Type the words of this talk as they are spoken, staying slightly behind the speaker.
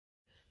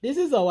This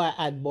is how I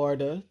add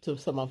border to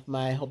some of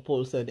my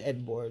upholstered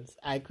headboards.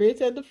 I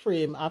created the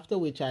frame, after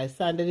which I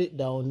sanded it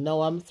down.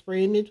 Now I'm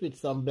spraying it with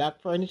some black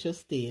furniture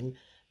stain.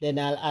 Then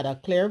I'll add a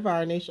clear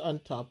varnish on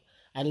top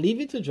and leave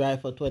it to dry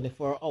for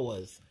 24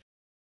 hours.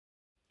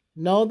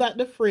 Now that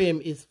the frame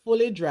is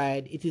fully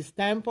dried, it is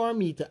time for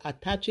me to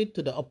attach it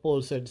to the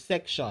upholstered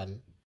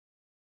section.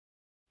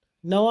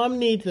 Now I'm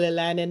neatly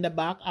lining the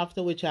back,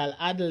 after which I'll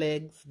add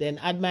legs, then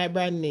add my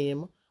brand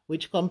name,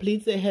 which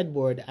completes the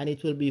headboard, and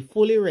it will be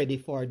fully ready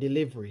for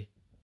delivery.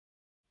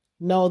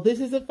 Now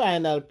this is the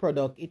final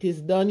product. It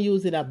is done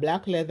using a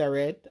black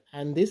leatherette,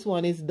 and this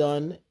one is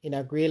done in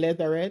a gray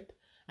leatherette,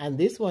 and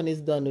this one is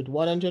done with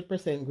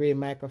 100% gray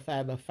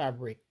microfiber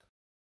fabric.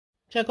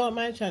 Check out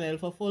my channel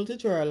for full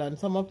tutorial on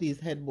some of these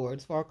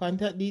headboards. For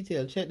contact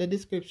details, check the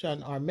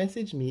description or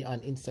message me on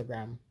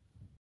Instagram.